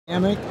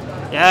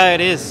Yeah,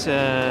 it is.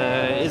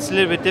 It's a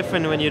little bit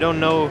different when you don't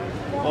know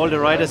all the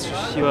riders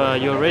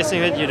you're racing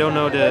with. You don't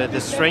know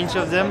the strength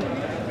of them.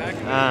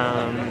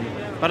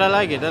 But I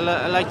like it.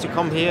 I like to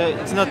come here.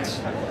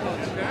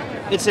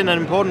 It's an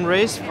important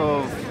race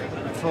for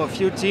a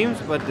few teams,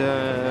 but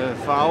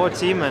for our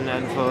team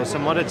and for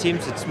some other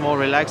teams, it's more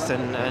relaxed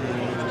and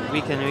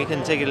we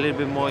can take it a little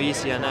bit more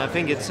easy. And I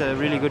think it's a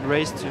really good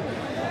race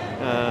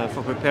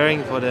for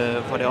preparing for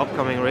the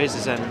upcoming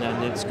races,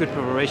 and it's good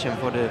preparation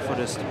for the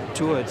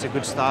tour. It's a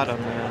good start on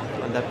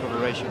that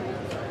preparation.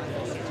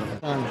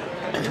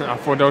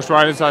 For those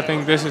riders, I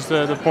think this is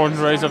the important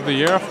race of the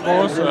year, of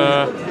course.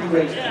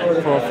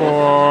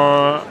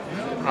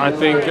 I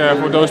think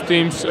for those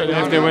teams,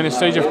 if they win a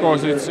stage, of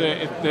course,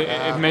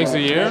 it makes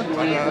the year,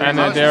 and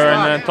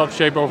they're in top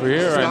shape over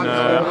here. And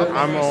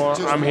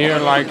I'm here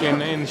like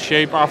in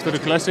shape after the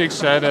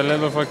classics. Had a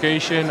little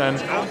vacation,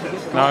 and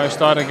now I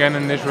start again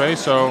in this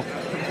race. So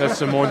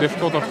that's more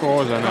difficult, of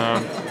course. And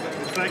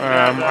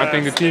I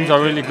think the teams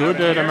are really good.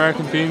 The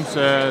American teams,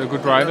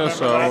 good riders.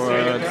 So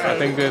I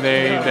think that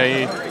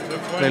they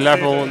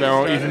level.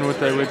 They're even with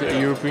the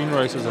European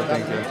racers, I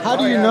think. How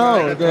do you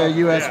know the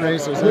U.S.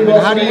 racers? I mean,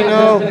 how do you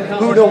know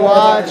who to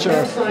watch,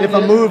 or if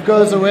a move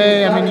goes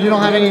away? I mean, you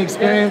don't have any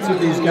experience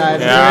with these guys.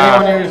 Is there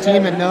anyone on your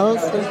team that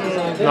knows?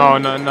 No,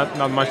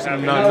 not much.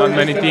 Not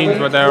many teams,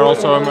 but there are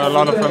also a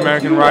lot of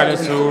American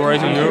riders who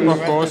race in Europe,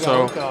 of course.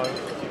 So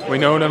we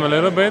know them a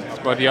little bit,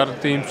 but the other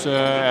teams,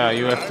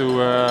 you have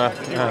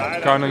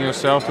to count on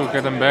yourself to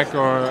get them back,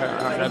 or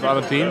at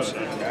other teams,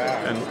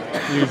 and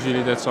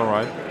usually that's all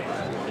right.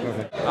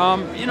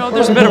 You know,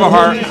 there's a bit of a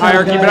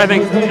hierarchy, but I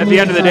think at the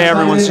end of the day,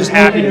 everyone's just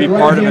happy to be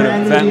part of an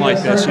event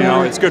like this. You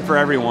know, it's good for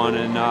everyone,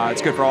 and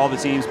it's good for all the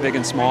teams, big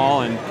and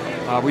small, and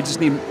we just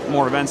need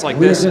more events like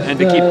this and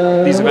to keep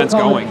these events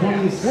going.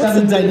 What's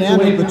the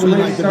dynamic between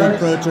like the big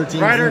pro tour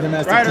teams and the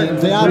domestic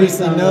teams? They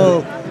obviously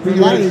know a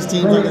lot of these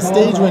teams, like a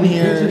stage win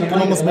here can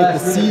almost make the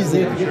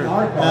season.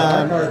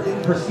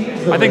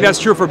 I think that's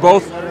true for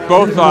both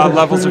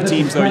levels of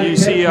teams, though. You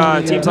see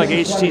teams like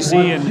HTC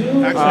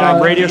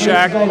and Radio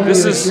Shack.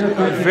 This is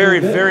a very,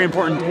 very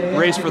important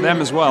race for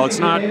them as well. It's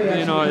not,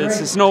 you know,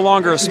 it's no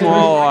longer a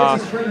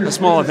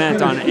small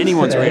event on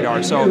anyone's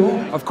radar. So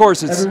of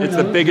course it's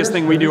the biggest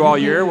thing we do all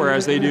year,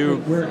 whereas they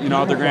do, you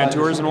know, other Grand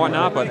Tours and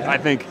whatnot. But I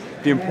think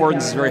the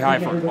importance is very high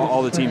for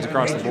all the teams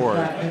across the board.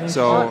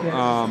 So.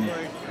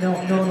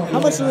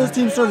 How much do those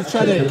teams sort of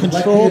try to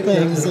control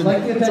things and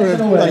sort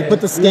of like put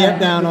the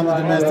stamp down on the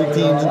domestic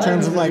teams in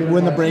terms of like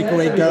when the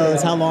breakaway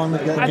goes, how long the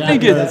gap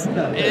goes?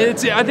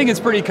 I think it's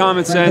pretty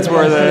common sense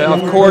where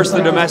of course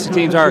the domestic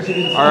teams are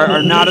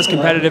not as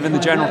competitive in the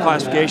general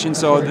classification,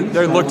 so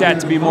they're looked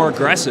at to be more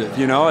aggressive.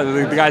 You know,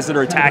 the guys that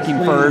are attacking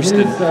first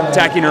and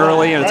attacking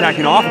early and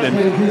attacking often.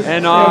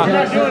 And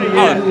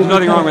there's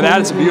nothing wrong with that.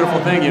 It's a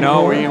beautiful thing. You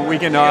know, we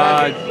can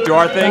do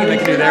our thing and they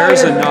can do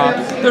theirs, and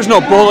there's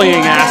no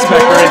bullying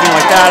aspect or anything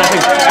like that. I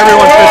think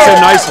everyone fits in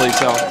nicely.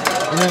 So,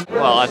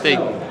 well, I think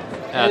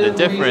the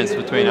difference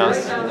between us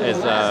is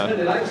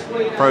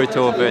Pro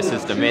Tour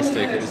versus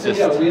domestic. It's just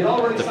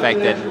the fact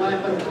that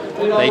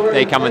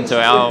they come into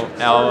our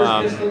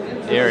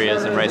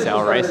areas and race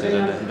our races,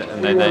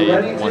 and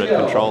they want to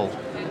control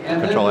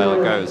how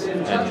it goes.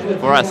 And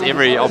for us,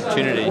 every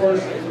opportunity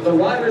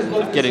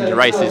of getting to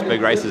race these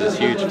big races is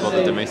huge for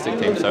the domestic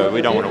team, so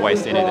we don't want to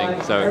waste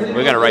anything. So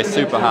we're going to race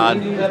super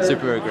hard,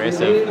 super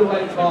aggressive,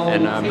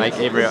 and make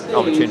every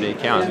opportunity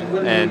count.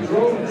 And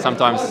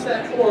sometimes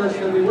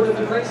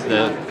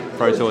the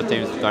Pro Tour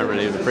teams don't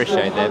really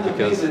appreciate that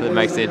because it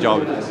makes their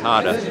job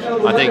harder.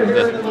 I think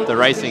the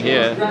racing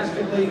here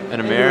in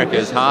America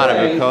is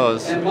harder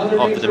because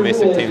of the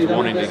domestic teams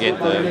wanting to get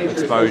the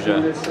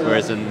exposure,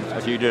 whereas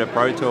if you do a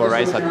Pro Tour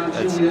race,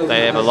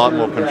 they have a lot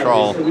more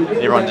control.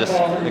 Everyone just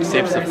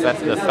accepts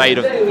the fate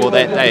for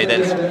that day.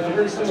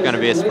 It's going to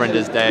be a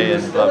sprinter's day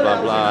and blah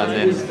blah blah. And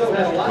then,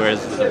 whereas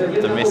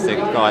the domestic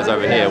guys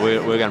over here,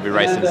 we're going to be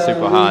racing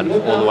super hard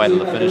all the way to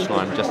the finish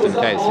line just in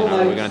case. You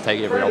know, we're going to take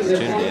every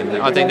opportunity, and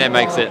I think that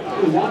makes it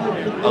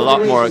a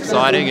lot more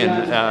exciting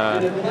and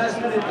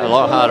a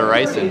lot harder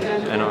racing.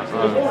 And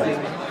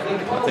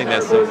I think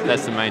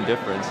that's the main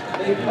difference.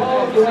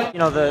 You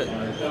know,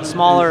 the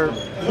smaller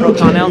Pro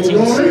Continental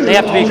teams, they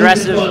have to be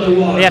aggressive.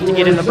 They have to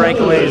get in the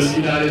breakaways.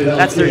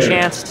 That's their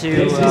chance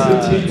to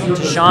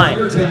shine.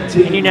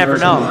 And you never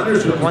know.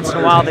 Once in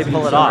a while, they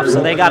pull it off.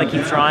 So they got to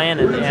keep trying.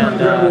 And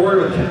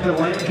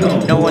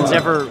no one's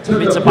ever.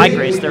 It's a bike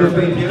race. They're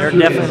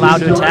definitely allowed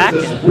to attack,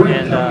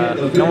 and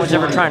no one's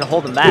ever trying to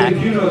hold them back.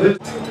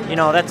 You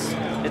know,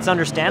 it's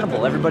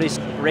understandable. Everybody's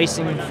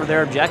racing for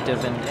their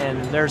objective,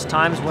 and there's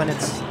times when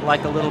it's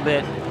like a little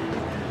bit,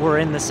 we're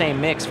in the same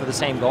mix for the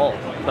same goal,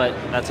 but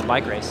that's a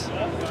bike race.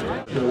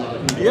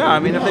 Yeah, I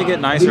mean, if they get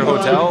nicer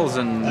hotels,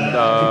 and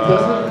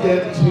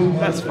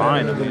that's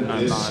fine. I mean,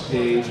 I don't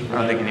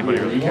think anybody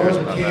really cares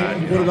about that.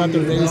 What about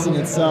the racing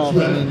itself?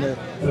 I mean,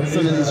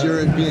 some of these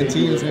European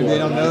teams, maybe they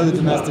don't know the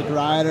domestic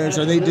riders,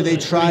 or do they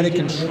try to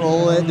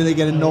control it? Do they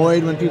get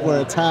annoyed when people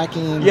are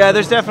attacking? Yeah,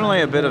 there's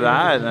definitely a bit of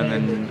that,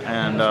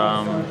 and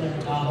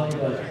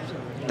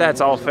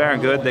that's all fair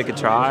and good. They could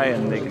try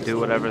and they could do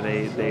whatever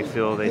they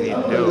feel they need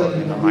to do. I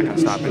mean, I'm not going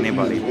to stop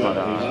anybody, but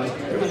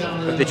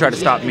if they try to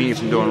stop me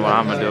from doing what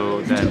I'm going to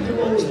do, then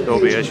there'll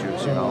be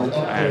issues, you know.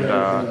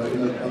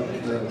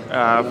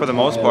 And for the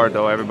most part,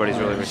 though, everybody's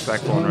really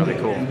respectful and really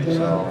cool.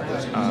 So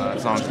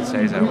as long as it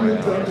stays that way, I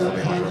don't think it'll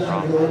be much of a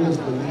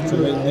problem. So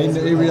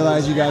they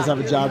realize you guys have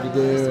a job to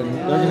do, and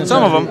they're going to.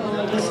 Some of them.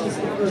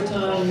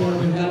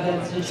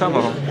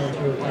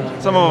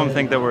 Some of them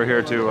think that we're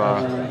here to, you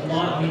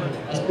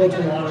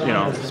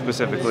know,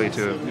 specifically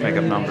to make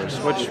up numbers.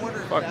 Which,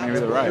 fuck, maybe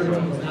they're right, but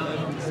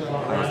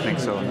I don't think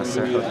so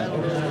necessarily.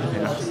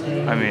 You know,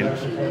 I mean,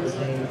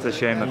 it's a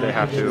shame that they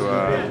have to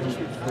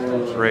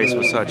race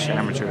with such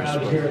amateurs.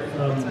 But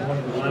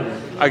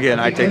again,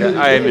 I take that.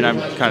 I mean, I'm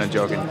kind of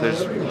joking.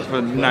 There's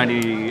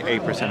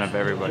 98% of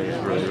everybody is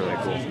really, really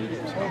cool.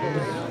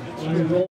 So.